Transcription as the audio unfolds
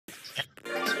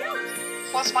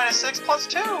plus minus 6 plus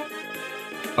 2.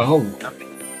 Oh.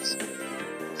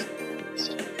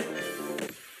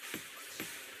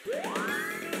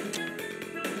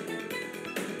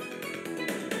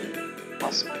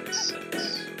 Plus minus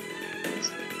 6.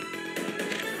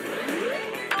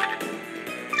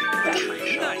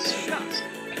 Nice shots.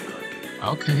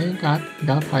 Okay, got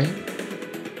a pipe.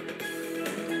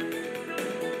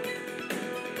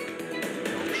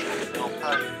 No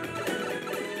pipe.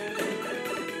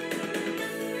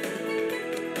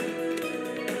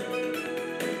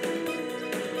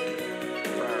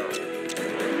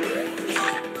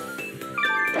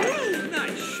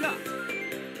 Nice shot.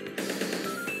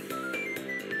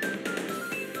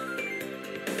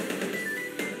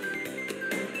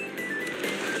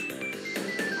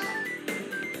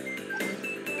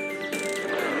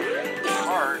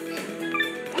 Mark.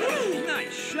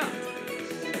 Nice shot.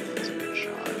 That's a good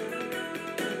shot.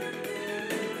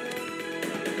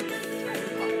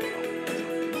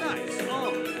 Nice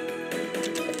on.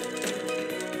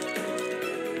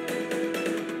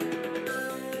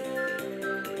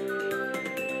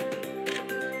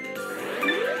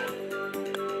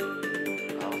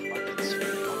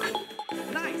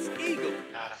 Nice eagle.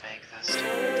 Gotta make this.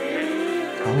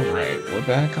 Alright, we're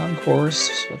back on course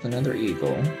with another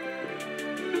eagle.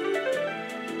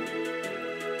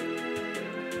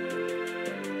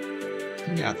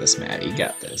 You got this, Matt. You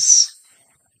got this.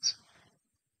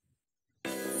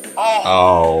 Oh!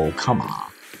 Oh, come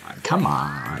on. Come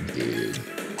on, dude.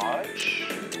 Much?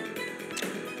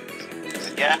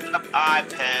 Yeah, I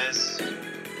pissed.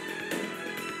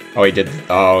 Oh, he did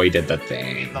the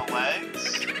thing. The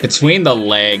legs? Between the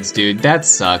legs, dude. That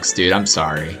sucks, dude. I'm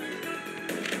sorry.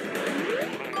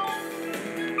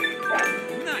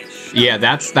 Nice. Yeah,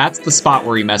 that's the spot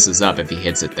where he messes up if he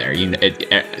hits it there.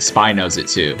 Spy knows it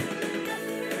too.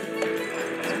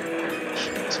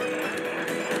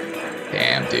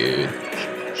 Damn, dude.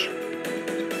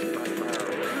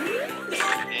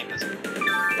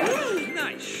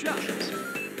 Nice shot.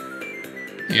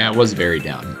 Yeah, it was very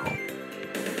downhill.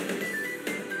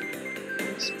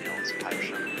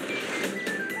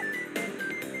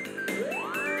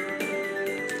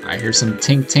 I hear some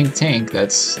tink, tink, tink.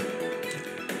 That's...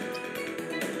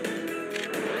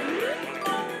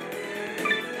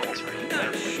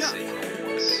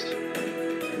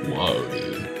 Whoa,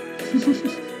 dude.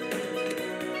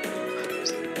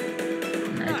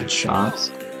 Alright, good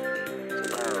shot.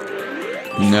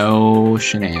 No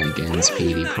shenanigans,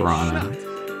 Petey Piranha.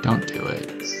 Don't do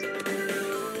it.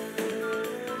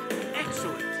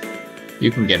 Excellent.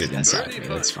 You can get it inside me,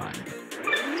 that's fine.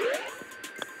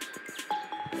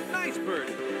 Nice bird.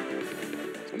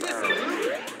 Miss it.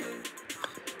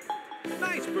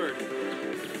 Nice bird.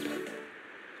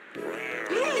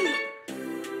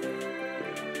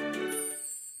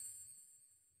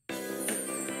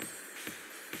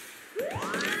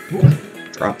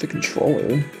 Drop the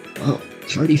controller. Oh,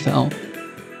 it already fell.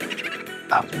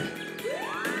 Oh.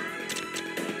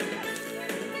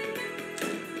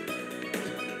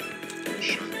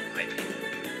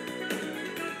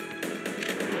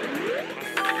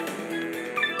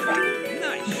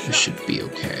 This should be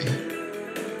okay.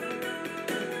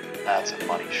 That's a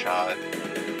funny shot.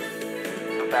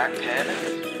 For back pin.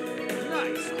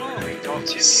 Nice. Don't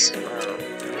you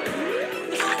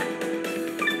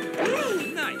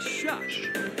Nice shot.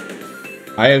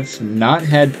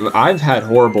 I've had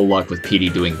horrible luck with Petey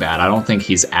doing bad. I don't think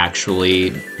he's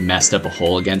actually messed up a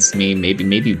hole against me.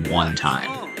 Maybe one time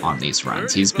on these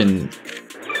runs. He's been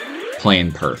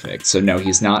playing perfect. So no,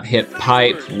 he's not hit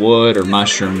pipe, wood, or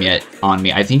mushroom yet on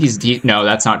me. I think he's deep. No,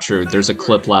 that's not true. There's a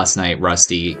clip last night,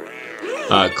 Rusty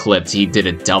clipped. He did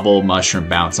a double mushroom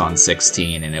bounce on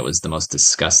 16, and it was the most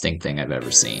disgusting thing I've ever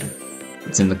seen.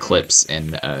 It's in the clips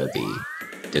in the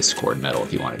Discord medal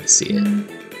if you wanted to see it.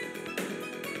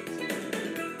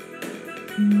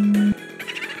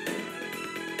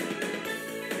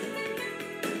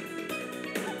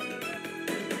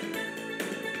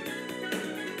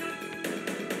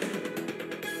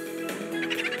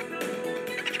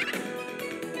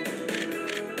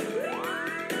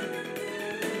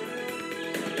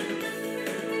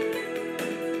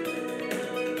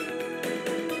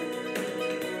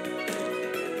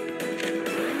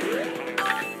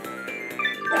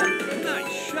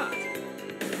 Nice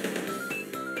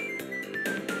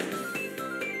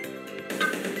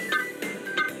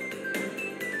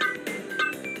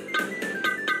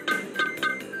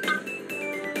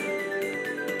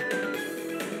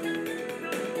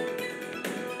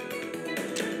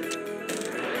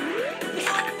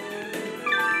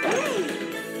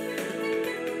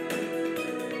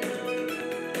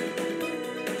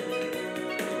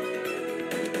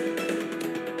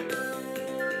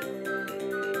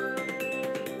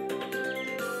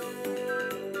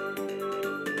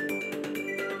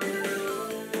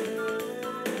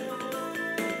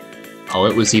Oh,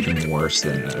 it was even worse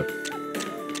than a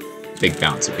big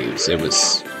bounce abuse. It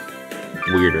was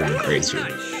weirder and crazier.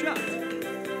 Nice shot.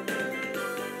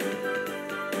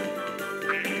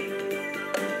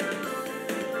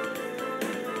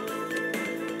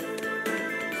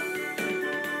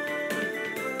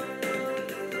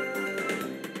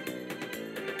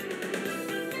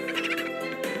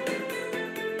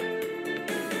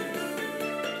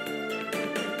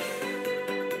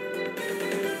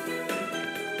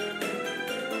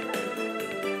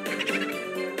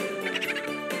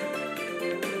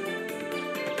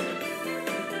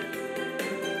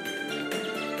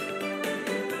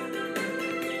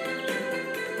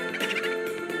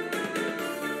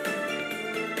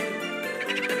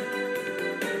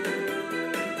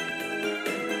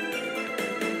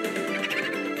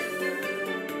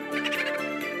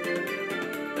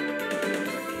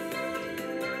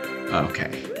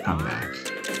 Okay, I'm back.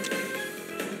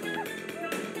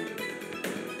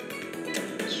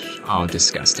 Oh,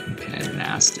 disgusting pin,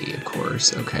 nasty, of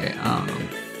course. Okay,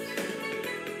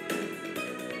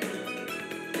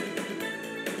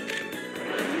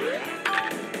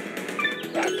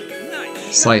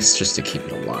 Nice slice just to keep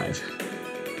it alive.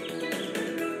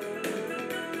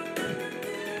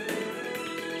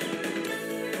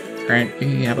 Alright,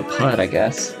 you have a putt, I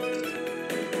guess.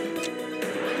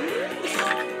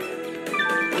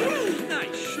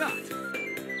 Nice shot.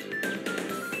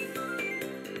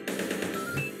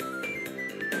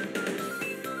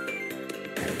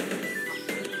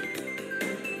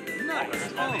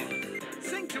 Nice on.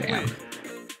 Sink to Damn. win.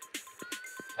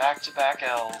 Back-to-back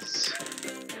L's.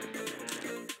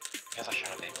 Guess I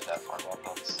shouldn't have aimed that far well.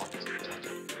 That was like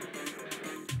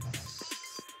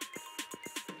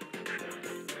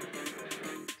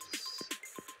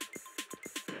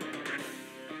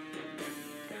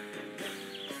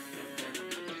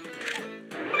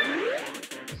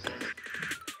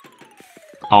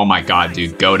Oh my god,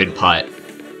 dude. Goated putt.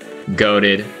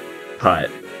 Goated putt.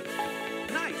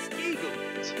 Nice eagle.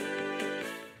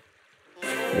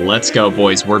 Let's go,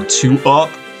 boys. We're 2 up.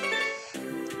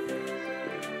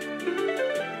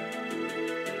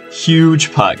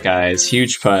 Huge putt, guys.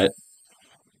 Huge putt.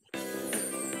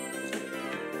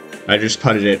 I just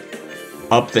putted it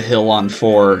up the hill on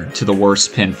 4 to the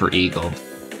worst pin for eagle.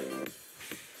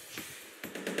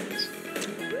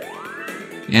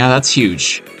 Yeah, that's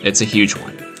huge. It's a huge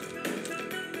one.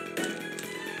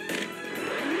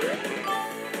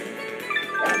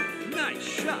 Nice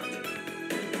shot.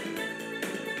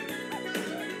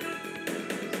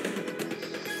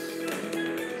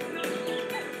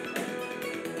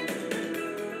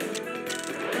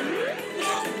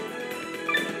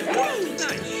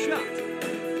 Nice shot.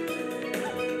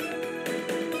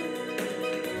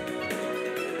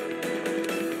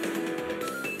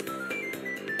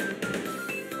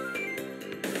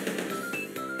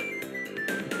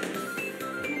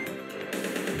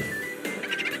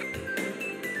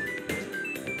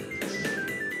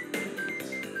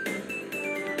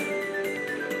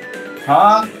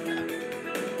 Huh?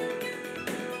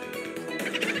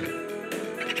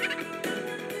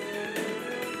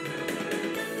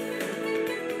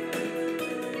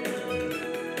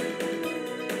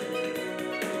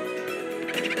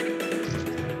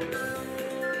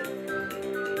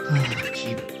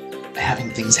 Keep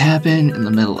having things happen in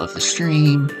the middle of the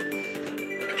stream.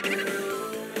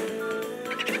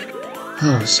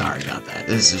 Oh, sorry about that.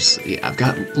 This is just, yeah, I've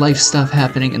got life stuff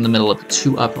happening in the middle of a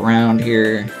 2-up round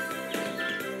here.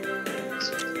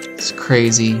 It's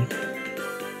crazy.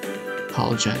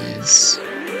 Apologize.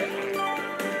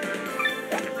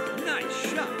 Nice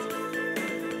shot.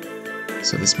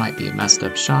 So this might be a messed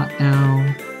up shot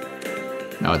now.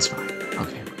 No, it's fine.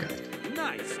 Okay, we're good.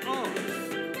 Nice on.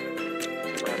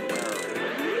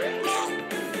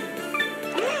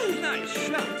 Nice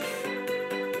shot.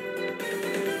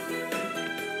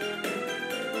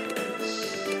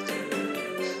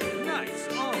 Nice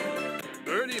on.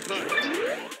 Birdie putt.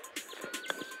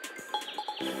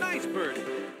 Nice birdie.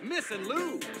 Miss and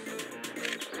lose.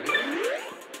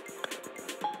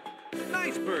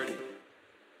 Nice birdie.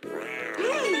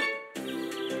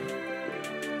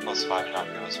 +5 not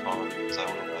go as far as I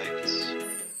would have liked.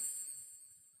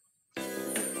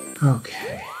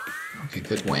 Okay. Okay,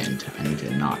 good wind. I need to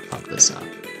not fuck this up.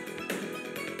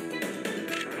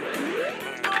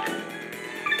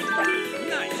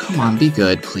 Nice. Come on, be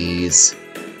good, please.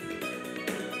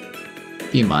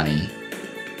 Be money.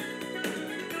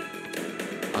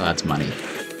 Oh, that's money.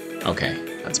 Okay,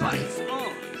 that's money. Nice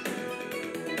on.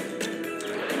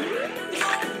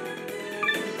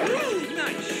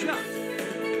 Nice shot.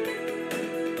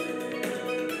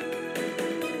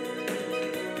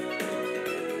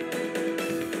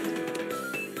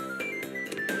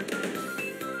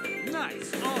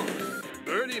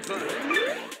 Birdie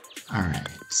putt. Alright.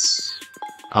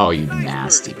 Oh, you Nice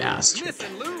nasty birdie. bastard. Miss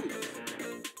and lose.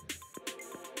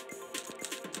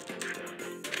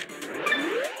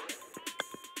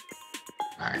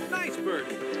 Alright. Nice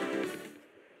birdie.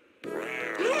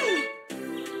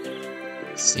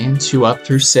 Staying 2 up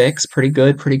through 6. Pretty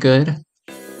good, pretty good.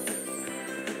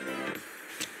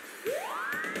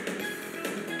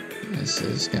 This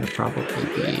is gonna probably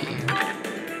be...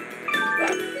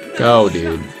 Go,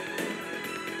 dude.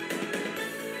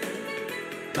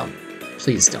 Don't,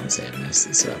 please don't say I messed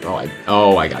this up.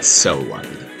 Oh, I got so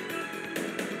lucky.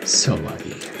 So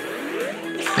lucky.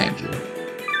 Thank you.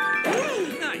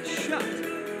 Nice shot.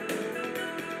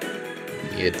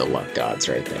 You hit the luck gods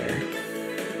right there.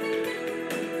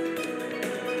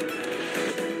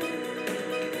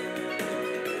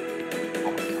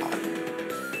 Oh my god.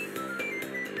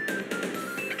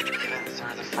 Even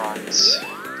through the fronts.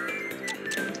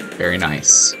 Very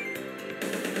nice.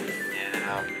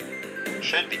 Yeah.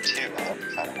 Should be 2 up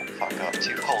if I don't fuck up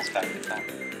 2 holes back to back.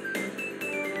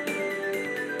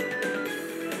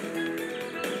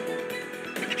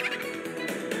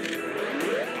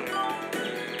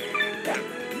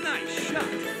 Nice shot.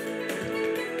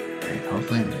 Alright,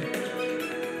 hopefully.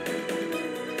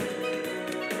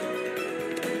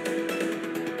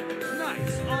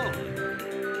 Nice on.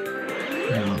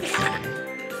 Okay.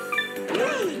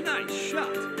 Nice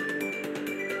shot.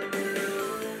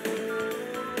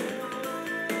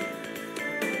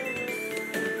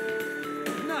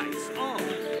 Nice on.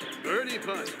 Birdie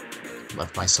putt.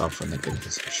 Left myself in a good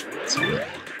position.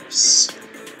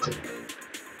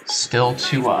 Still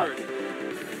 2 up.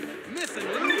 Miss and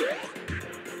lose.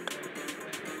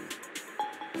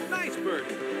 Nice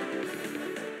birdie.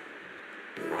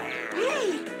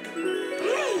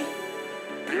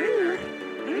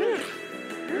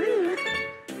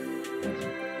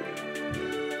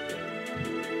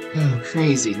 Oh,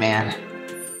 crazy, man.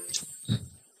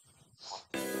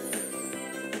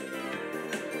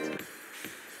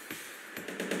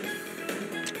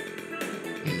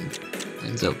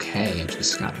 It's okay, I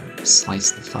just gotta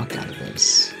slice the fuck out of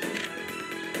this.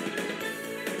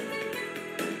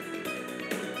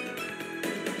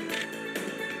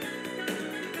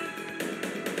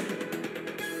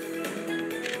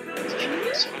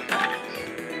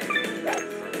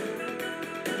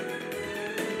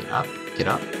 Get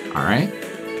up. Alright.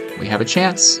 We have a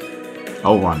chance.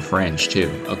 Oh, we're on fringe, too.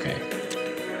 Okay.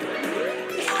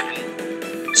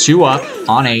 2 up,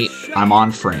 on 8. I'm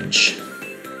on fringe.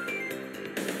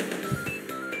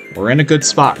 We're in a good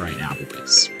spot right now,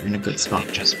 boys. We're in a good spot.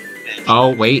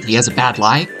 Oh, wait, he has a bad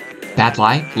lie? Bad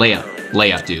lie? Layup.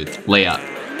 Layup, dude. Layup.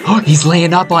 Oh, he's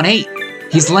laying up on 8.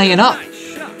 He's laying up.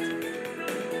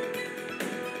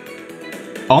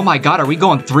 Oh my god, are we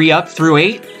going 3 up through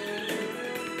 8?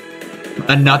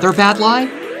 Another bad lie?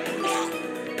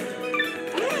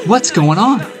 What's going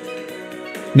on?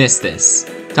 Missed this.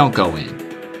 Don't go in.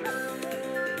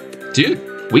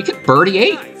 Dude, we could birdie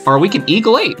 8. Or we can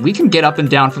eagle 8. We can get up and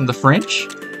down from the fringe.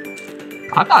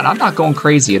 I'm not going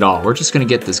crazy at all. We're just gonna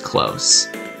get this close.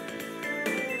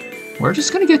 We're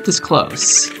just gonna get this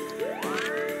close.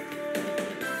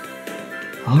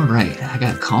 Alright, I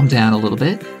gotta calm down a little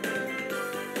bit.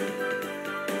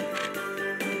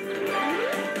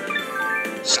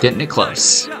 Just getting it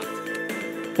close.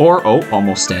 Or, oh,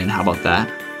 almost in. How about that?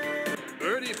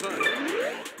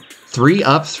 3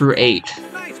 up through 8.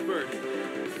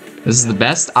 This is the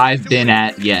best I've been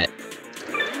at yet.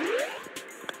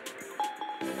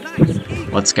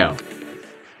 Let's go.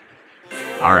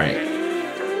 Alright.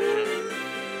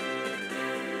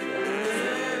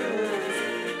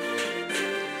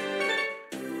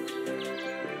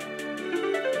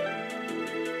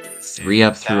 Three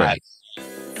up through 8.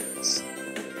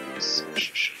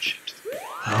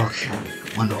 Okay,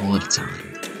 one hole at a time.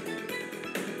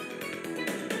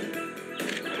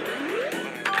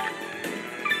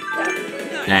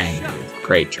 Dang,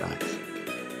 great drive.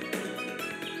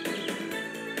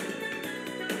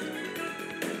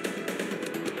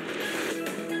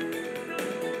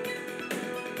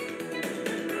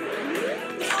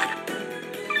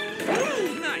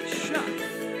 Nice shot.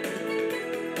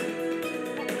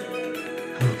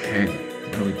 Okay,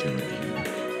 what are we doing here?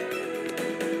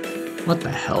 What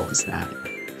the hell is that?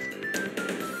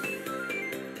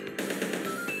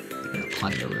 Got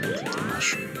plenty of room for the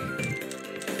mushroom here.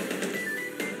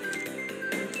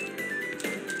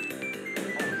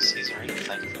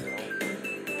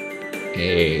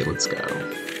 Hey, let's go.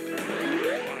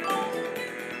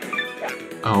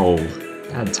 Oh,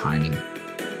 bad timing.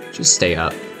 Just stay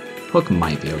up. Hook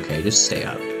might be okay, just stay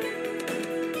up.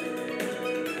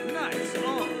 Nice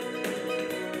on.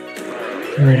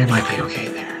 Alright, I might be okay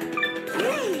there.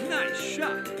 Nice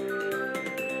shot.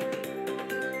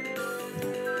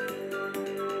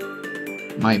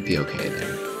 Might be okay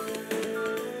there.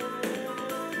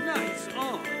 Nice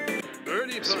on.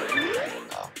 Birdie putt.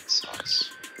 Oh, it sucks.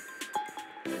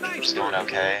 Nice Just doing birdie.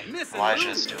 okay. Missing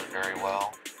Elijah's loop. doing very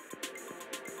well.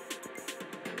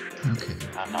 Okay.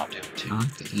 I'm not doing too. Not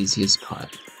the easiest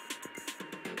putt.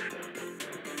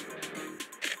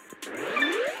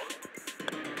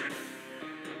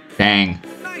 Bang.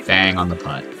 Nice Bang putt. on the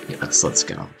putt. Yes, let's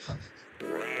go.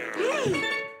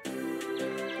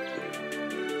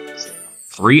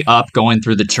 3 up going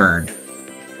through the turn.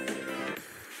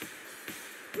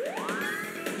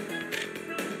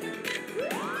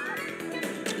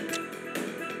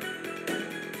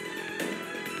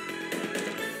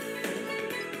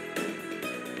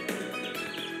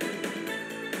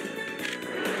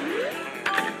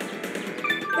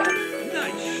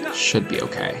 Nice shot. Should be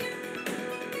okay.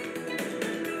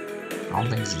 I don't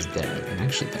think this is dead. And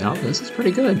actually, no, this is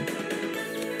pretty good.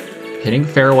 Hitting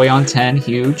fairway on 10,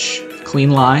 huge.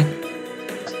 Clean lie.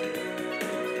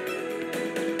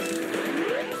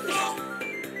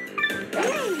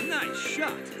 Nice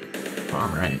shot. All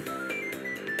right.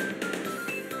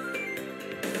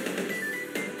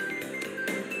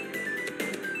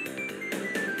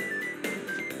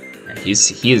 He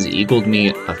has eagled me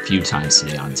a few times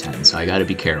today on 10, so I gotta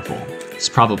be careful. He's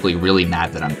probably really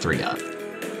mad that I'm 3 up.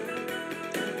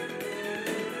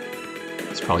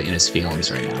 He's probably in his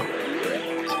feelings right now.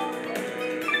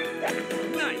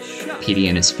 Nice shot. Petey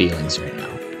in his feelings right now.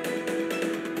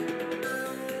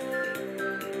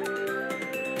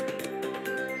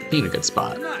 He in a good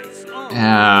spot. Nice on.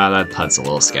 Ah, that putt's a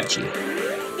little sketchy.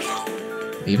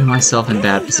 Leaving myself in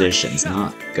bad positions,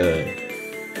 not good.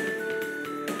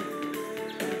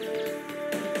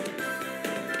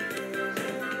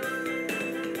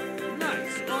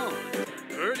 Nice on.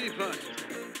 Birdie putt.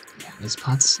 Yeah, this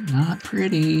putt's not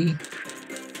pretty.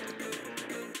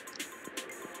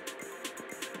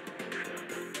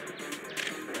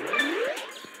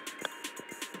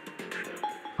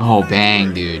 Oh,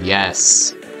 bang, dude,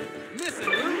 yes. Missing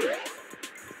loop.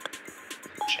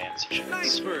 Chance you should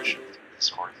Nice birdie.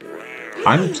 score.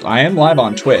 I am live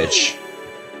on Twitch.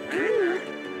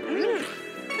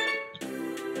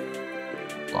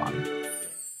 Hold on.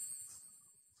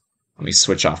 Let me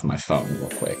switch off my phone real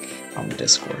quick on the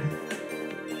Discord.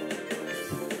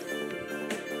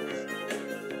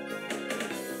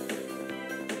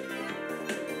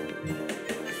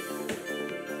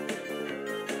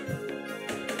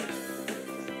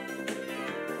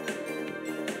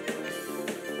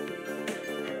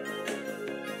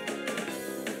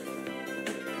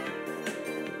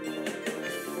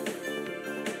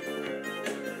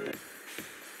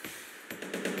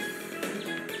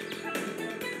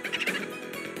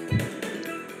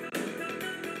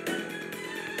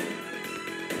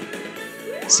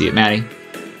 See it, Maddie?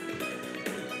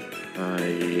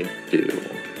 I do.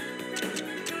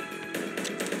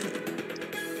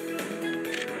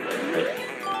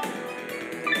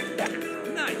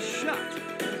 Nice shot.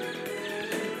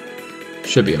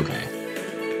 Should be okay.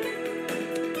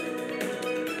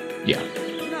 Yeah.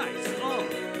 Nice on.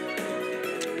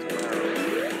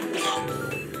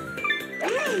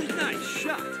 Nice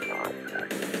shot.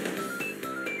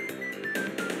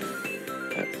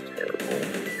 That's terrible.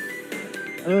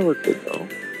 We're good though.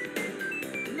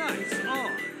 Nice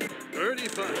on. Birdie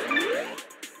putt.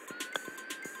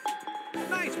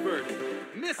 Nice birdie.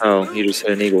 Missing Oh, loop. you just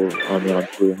hit an eagle on me on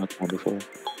 2. That's wonderful.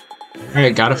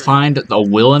 Alright, gotta find a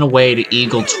will and a way to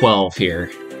eagle 12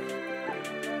 here.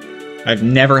 I've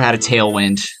never had a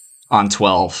tailwind on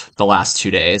 12 the last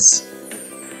 2 days.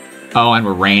 Oh, and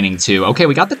we're raining too. Okay,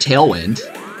 we got the tailwind.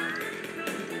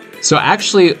 So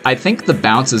actually, I think the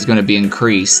bounce is going to be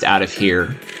increased out of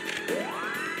here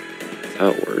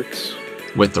That works.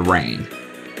 with the rain.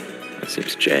 That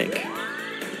seems jank.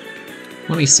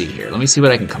 Let me see here. Let me see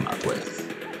what I can come up with.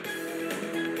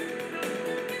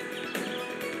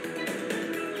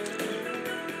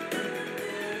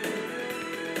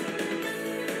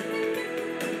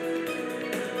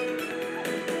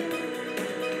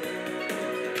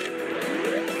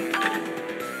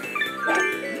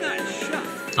 Nice shot.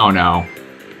 Oh no.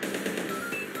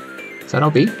 Is that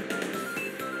LB?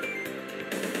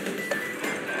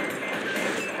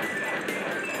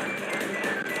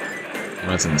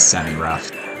 Oh, it's in the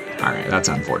semi-rough. Alright, that's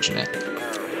unfortunate.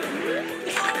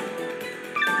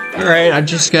 Alright, I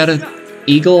just got an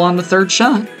eagle on the 3rd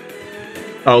shot.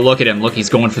 Oh, look at him. Look, he's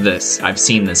going for this. I've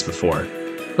seen this before.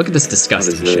 Look at this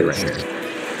disgusting What is shit right this? here.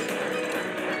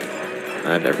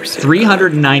 I've never seen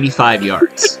 395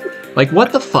 yards. Like,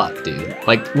 what the fuck, dude?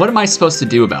 Like, what am I supposed to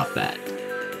do about that?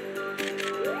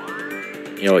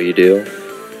 You know what you do?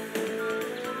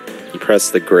 You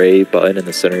press the gray button in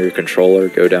the center of your controller,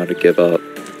 go down to give up.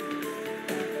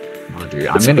 Oh, dude,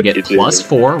 I'm gonna get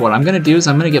 +4. What I'm gonna do is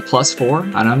I'm gonna get +4,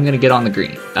 and I'm gonna get on the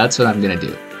green. That's what I'm gonna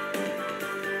do.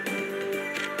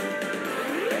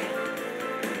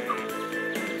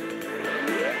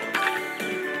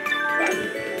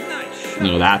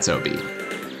 No, that's OB.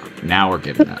 Now we're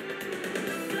giving up.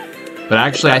 But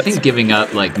actually, I think giving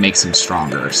up, like, makes him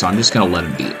stronger, so I'm just gonna let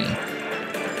him beat me.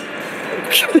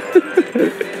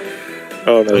 I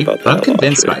don't know about that. I'm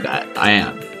convinced by that. I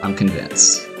am. I'm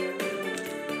convinced.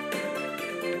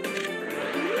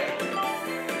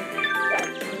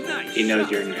 He knows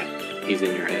you're in your head. He's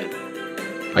in your head.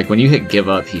 Like, when you hit give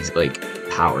up, he's, like,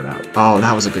 powered up. Oh,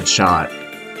 that was a good shot.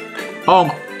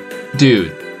 Oh,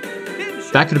 dude.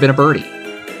 That could have been a birdie.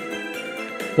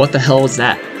 What the hell was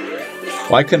that?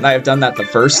 Why couldn't I have done that the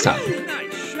first time?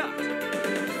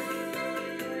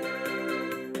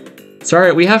 It's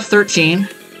alright, we have 13.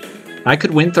 I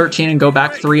could win 13 and go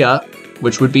back 3 up,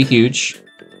 which would be huge.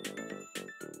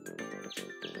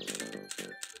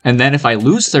 And then if I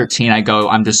lose 13,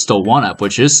 I'm just still 1 up,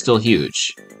 which is still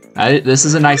huge. This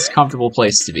is a nice, comfortable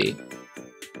place to be.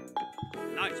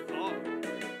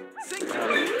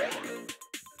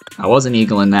 I wasn't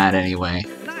eagling that anyway.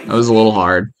 That was a little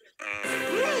hard.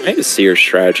 I need to see your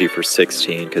strategy for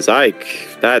 16, because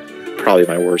that's probably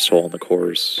my worst hole in the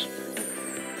course.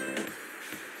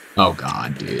 Oh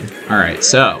god, dude. Alright,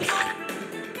 so...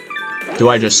 do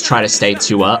I just try to stay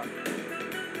 2 up?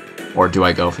 Or do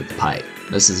I go for the pipe?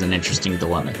 This is an interesting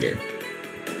dilemma here.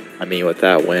 I mean, with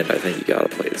that wind, I think you gotta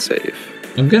play it safe.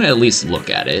 I'm gonna at least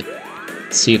look at it.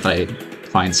 See if I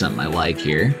find something I like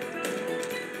here.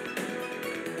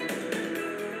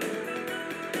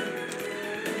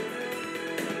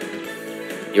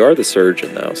 You are the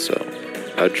surgeon, though, so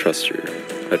I'd trust you.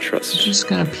 I'm just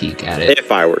gonna peek at it.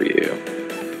 If I were you.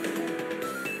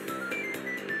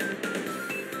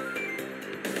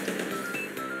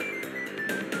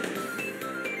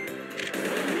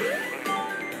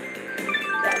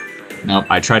 Nope,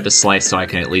 I tried to slice so I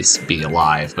can at least be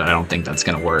alive, but I don't think that's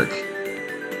gonna work.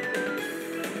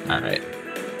 Alright.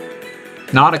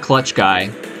 Not a clutch guy.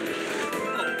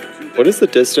 What is the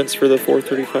distance for the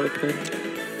 435 pin?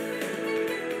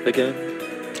 Again?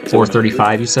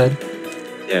 435, you said?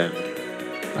 Yeah.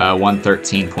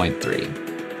 113.3.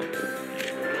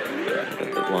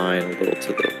 The line a little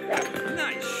to the...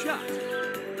 Nice shot.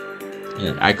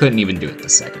 Yeah, I couldn't even do it the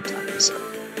second time, so...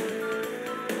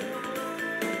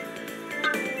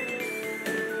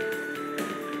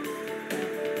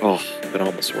 Oh, that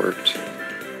almost worked.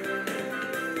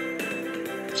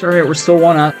 It's alright, we're still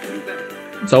 1 up.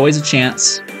 It's always a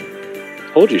chance.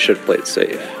 Told you should play it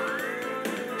safe.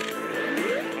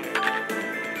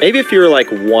 Maybe if you were like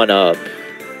 1 up,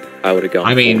 I would have gone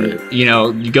I mean, for it. you know,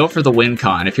 you go for the win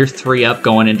con. If you're 3 up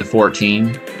going into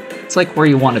 14, it's like where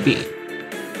you want to be.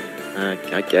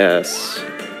 I guess.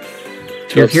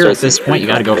 If you're here at this point, you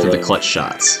gotta go for the clutch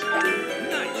shots.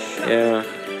 Yeah.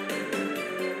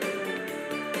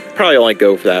 Probably only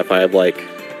go for that if I have like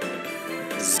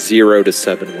 0 to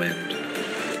 7 wind.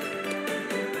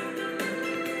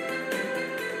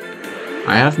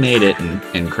 I have made it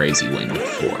in crazy wind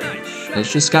before.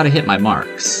 It's just gotta hit my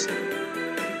marks.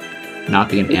 Not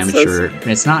be an amateur.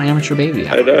 It's not amateur baby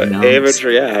hour. I know, you know?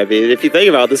 amateur, yeah. I mean, if you think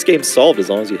about it, this game's solved as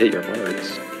long as you hit your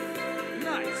marks.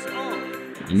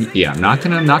 Yeah, I'm not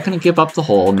gonna give up the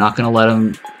hole. I'm not gonna let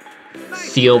him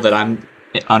feel that I'm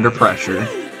under pressure.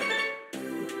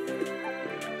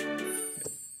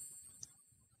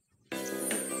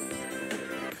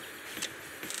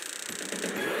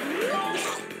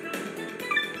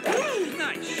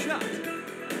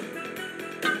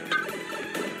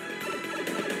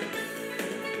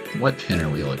 What pin are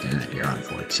we looking at here on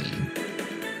 14?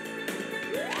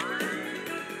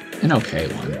 An okay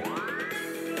one.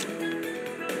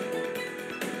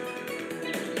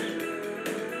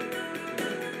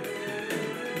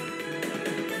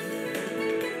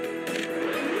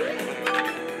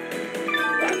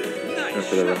 Go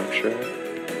for the round shot.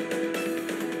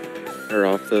 Or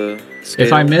off the scale.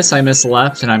 If I miss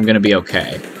left, and I'm gonna be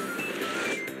okay.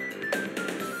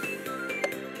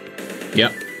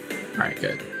 Yep. Alright,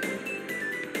 good.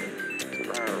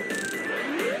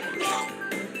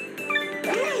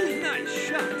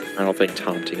 I don't think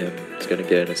taunting him is gonna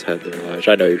get in his head there,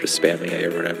 Elijah. I know you're just spamming A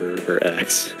or whatever, or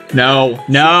X. No,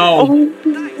 no! Oh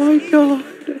my god!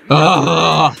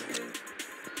 Ugh.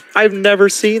 I've never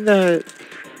seen that.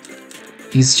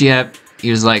 He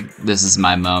was like, this is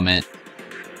my moment.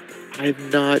 I'm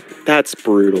not. That's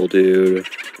brutal, dude.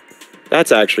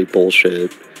 That's actually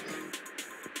bullshit.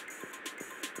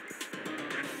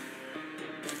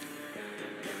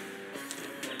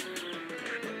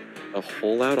 A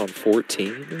hole out on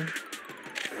 14?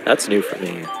 That's new for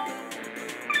me.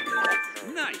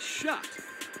 Nice shot.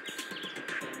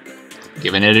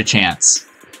 Giving it a chance.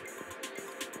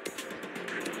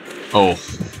 Oh.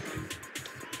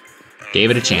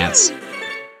 Gave it a chance.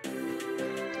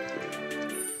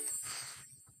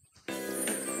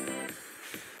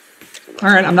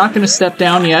 Alright, I'm not going to step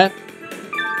down yet.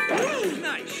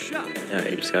 Nice shot. Yeah,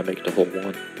 you just gotta make it to hole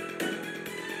 1.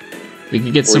 We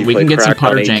can get Or some you we play can get some cracked on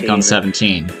putter jank 18. on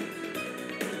 17.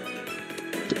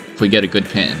 If we get a good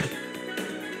pin.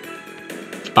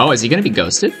 Oh, is he going to be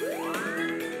ghosted?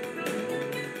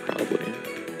 Probably.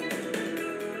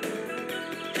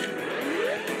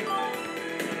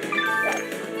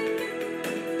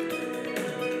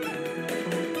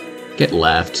 Get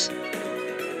left.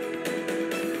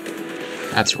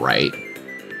 That's right.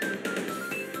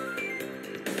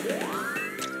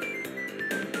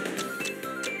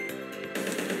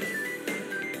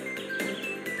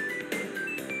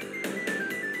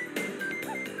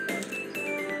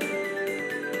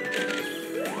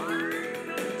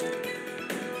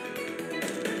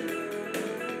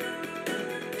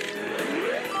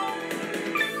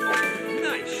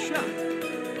 Nice shot.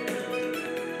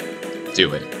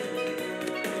 Do it.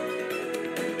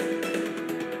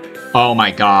 Oh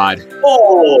my god.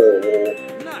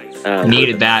 Nice.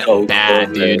 Needed that so bad,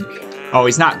 quick. dude. Oh,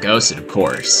 he's not ghosted, of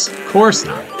course. Of course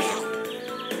not.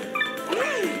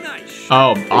 Nice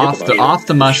shot. Oh, off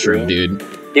the mushroom, dude.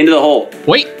 Into the hole.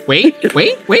 Wait,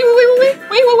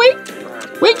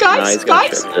 Nah, guys, he's gonna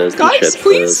chip this. He guys, chips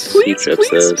please, this. He please, chips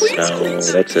please, this. please, No,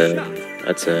 please. that's in.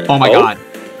 That's in. Oh my god.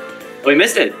 Oh, he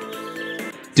missed it.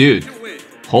 Dude, You win.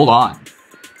 hold on.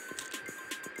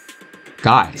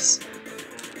 Guys.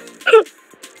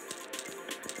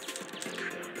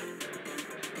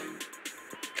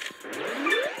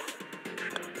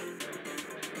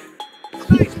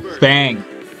 Nice bird. Bang.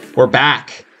 We're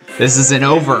back. This isn't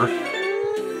over.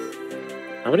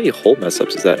 How many hole mess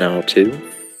ups is that now? 2?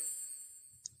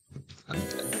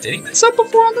 Did he mess up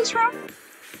before on this round?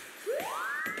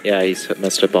 Yeah, he's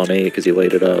messed up on 8 because he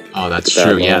laid it up. Oh, that's The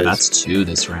bad true. Yeah, lies. that's 2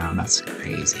 this round. That's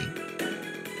crazy.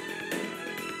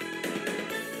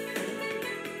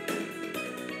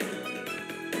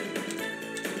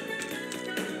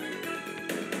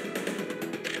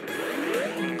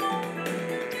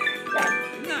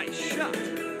 Nice shot.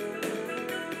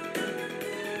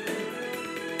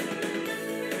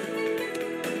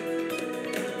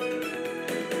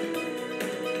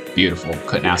 Beautiful.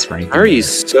 Couldn't ask for anything. How are you better.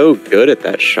 so good at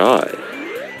that shot?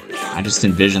 I just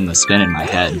envisioned the spin in my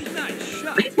head. Nice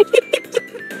shot.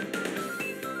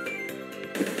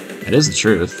 It is the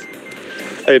truth.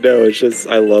 I know, it's just,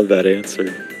 I love that answer.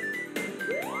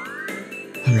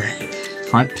 Alright.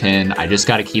 Front pin. I just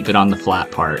got to keep it on the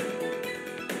flat part.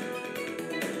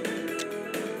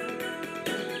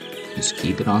 Just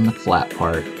keep it on the flat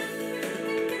part.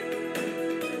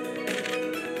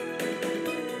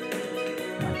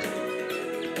 Okay.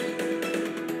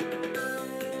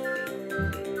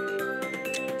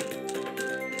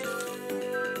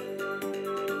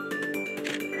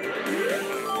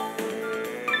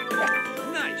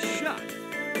 Nice shot.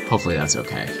 Hopefully that's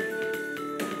okay.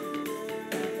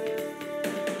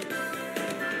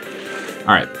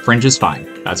 Alright, fringe is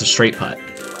fine. That's a straight putt.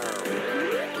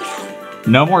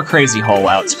 No more crazy hole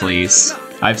outs, please.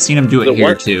 I've seen him do it The here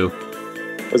what? too.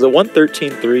 Was it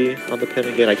 113.3 on the pin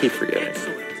again? I keep forgetting.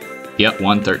 Excellent. Yep,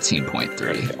 113.3.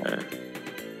 Okay.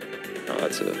 Oh,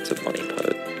 that's a money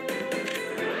putt.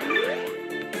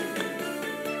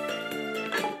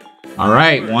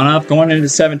 Alright, 1 up going into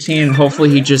 17. Hopefully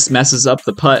he just messes up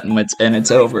the putt and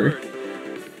it's over.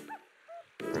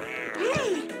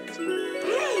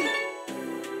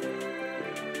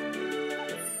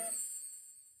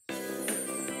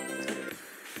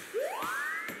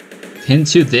 Pin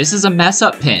 2. This is a mess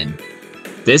up pin.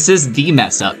 This is the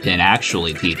mess up pin,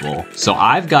 actually, people. So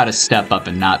I've got to step up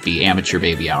and not be amateur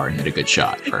baby hour and hit a good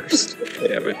shot first.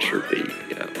 Amateur baby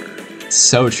hour.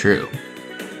 So true.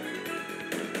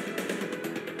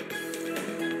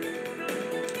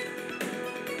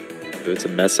 If it's a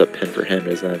mess up pin for him,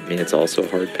 doesn't that mean it's also a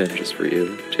hard pin just for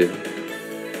you, too?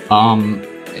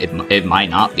 It might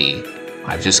not be.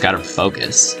 I've just got to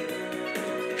focus.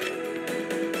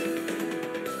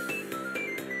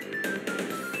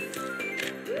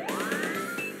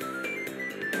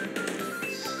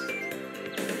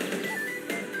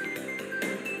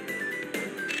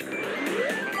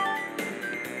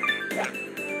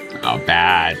 Oh,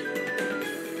 bad.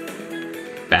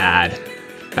 Bad.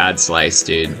 Bad slice,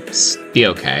 dude. Be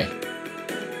okay.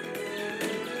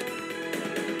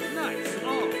 Nice.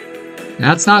 Oh.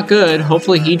 That's not good.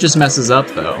 Hopefully he just messes up,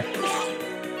 though.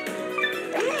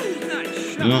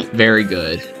 Nice shot. Very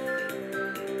good.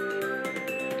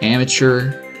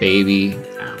 Amateur, baby.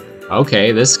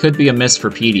 Okay, this could be a miss for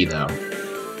Petey, though.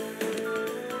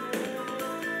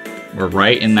 We're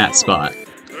right in that spot.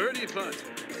 Birdie putt.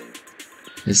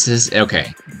 This is...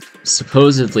 okay.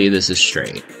 Supposedly, this is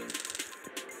straight.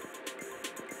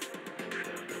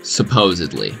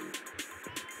 Supposedly.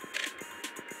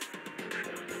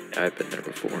 I've been there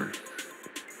before.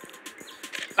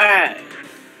 Ah!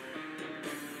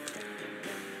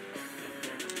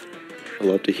 I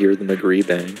love to hear the McGree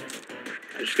bang.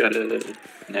 I just got a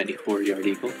 94-yard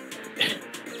eagle.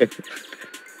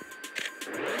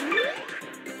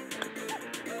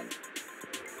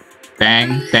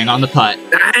 Bang. Bang on the putt.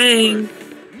 Dang!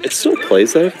 It still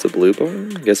plays that if it's a blue bar?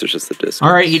 I guess it's just the distance.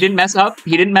 Alright, he didn't mess up.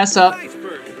 He didn't mess up. Nice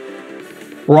birdie.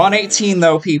 We're on 18,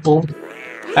 though, people.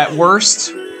 At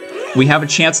worst, we have a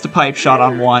chance to pipe shot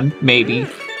on one, maybe.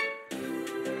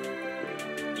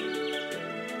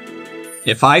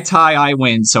 If I tie, I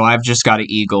win, so I've just got an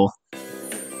eagle.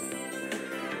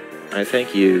 I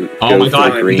think you. Oh go my for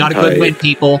god, the we green got a good pipe. win,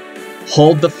 people.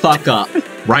 Hold the fuck up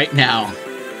right now.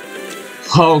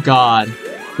 Oh god.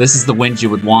 This is the win you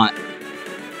would want.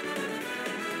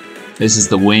 This is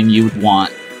the win you would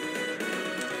want.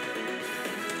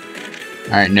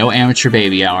 Alright, no amateur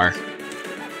baby hour.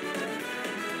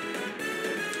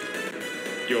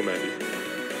 Yo, Matty,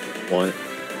 What?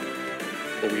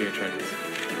 what we gonna try this?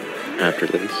 After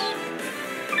this?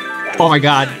 Oh my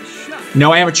god. Nice shot.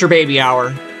 No amateur baby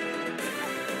hour.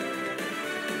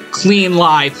 Clean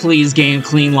lie, please, game.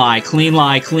 Clean lie. Clean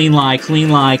lie, clean lie, clean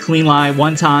lie, clean lie.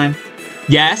 One time.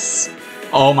 Yes.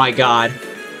 Oh my god.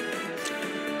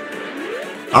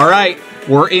 Alright.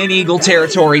 We're in eagle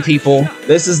territory, people.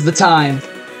 This is the time.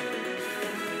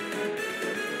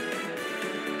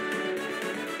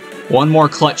 One more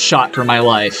clutch shot for my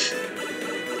life.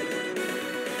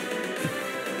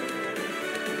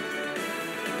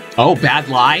 Oh, bad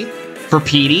lie for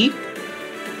Petey.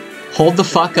 Hold the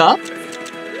fuck up.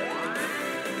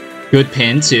 Good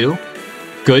pin, too.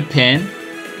 Good pin.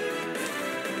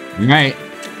 Alright.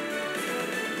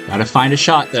 Gotta find a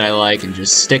shot that I like and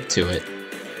just stick to it.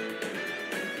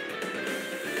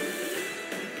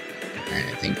 Alright,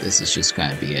 I think this is just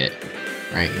gonna be it.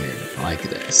 Right here. Like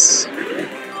this.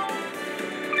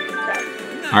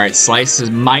 Alright, slices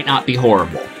might not be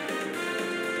horrible.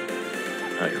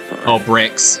 Oh, you're fine. Oh,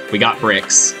 bricks. We got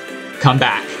bricks. Come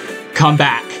back. Come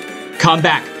back. Come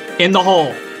back. In the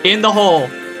hole. In the hole.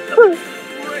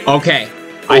 Okay.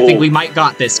 I think we might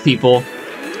got this, people.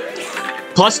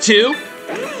 +2.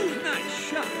 Nice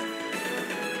shot.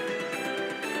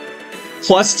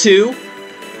 +2.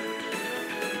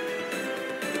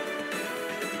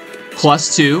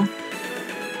 +2.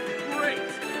 Great.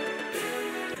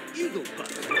 Eagle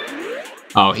putt.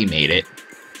 Oh, he made it.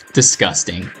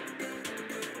 Disgusting.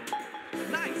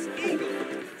 Nice eagle.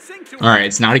 Sink to Alright,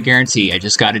 it's not a guarantee. I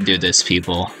just gotta do this,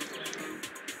 people.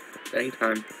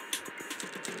 Anytime.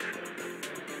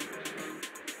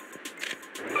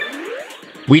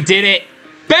 We did it!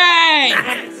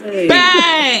 Bang!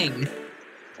 Bang!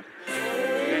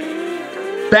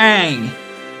 Bang!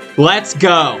 Let's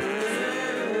go!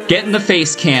 Getting the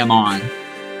face cam on.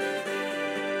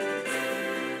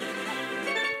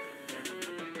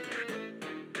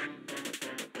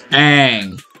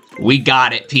 Bang! We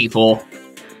got it, people.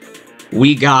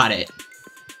 We got it.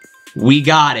 We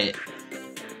got it.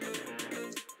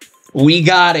 We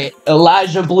got it.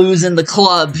 Elijah Blue's in the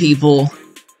club, people.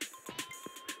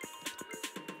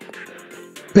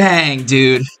 Bang,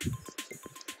 dude.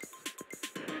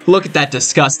 Look at that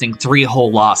disgusting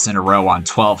 3-hole loss in a row on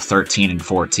 12, 13, and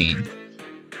 14.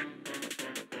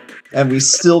 And we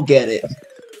still get it.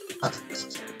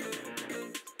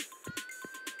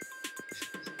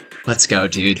 Let's go,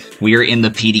 dude. We are in the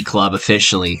PD Club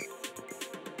officially.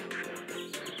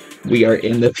 We are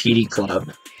in the PD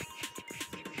Club.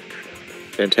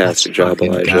 Fantastic job,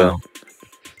 fucking Elijah. go.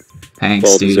 Thanks,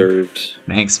 Well dude. deserved.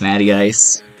 Thanks,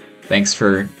 Mattyice. Thanks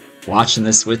for watching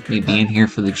this with me, being here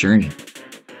for the journey.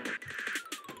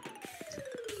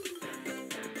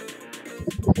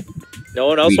 No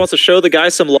one else wants to show the guy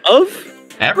some love?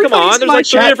 Everybody's Come on, there's in my like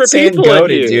 3 chat different saying people in goated,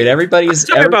 here. dude. Everybody's...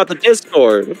 I'm talking about the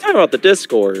Discord. I'm talking about the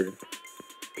Discord.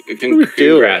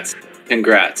 Congrats.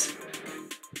 Congrats.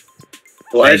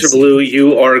 Elijah Thanks. Blue,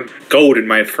 you are golden,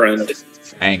 my friend.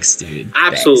 Thanks, dude.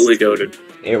 Absolutely Thanks.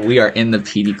 goated. Here, we are in the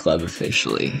PD Club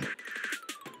officially.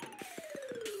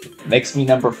 Makes me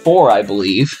number 4, I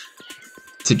believe,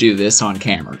 to do this on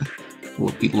camera.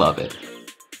 We love it.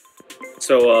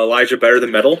 So Elijah better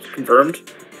than Metal, confirmed.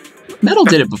 Metal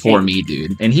did it before me,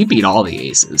 dude, and he beat all the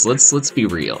aces. Let's be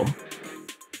real.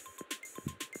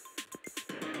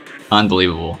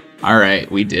 Unbelievable. All right,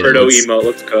 we did Birdo it. emote,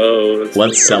 let's go.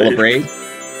 Let's celebrate.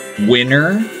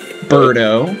 Winner,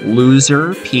 Birdo.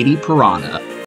 Loser, Petey Piranha.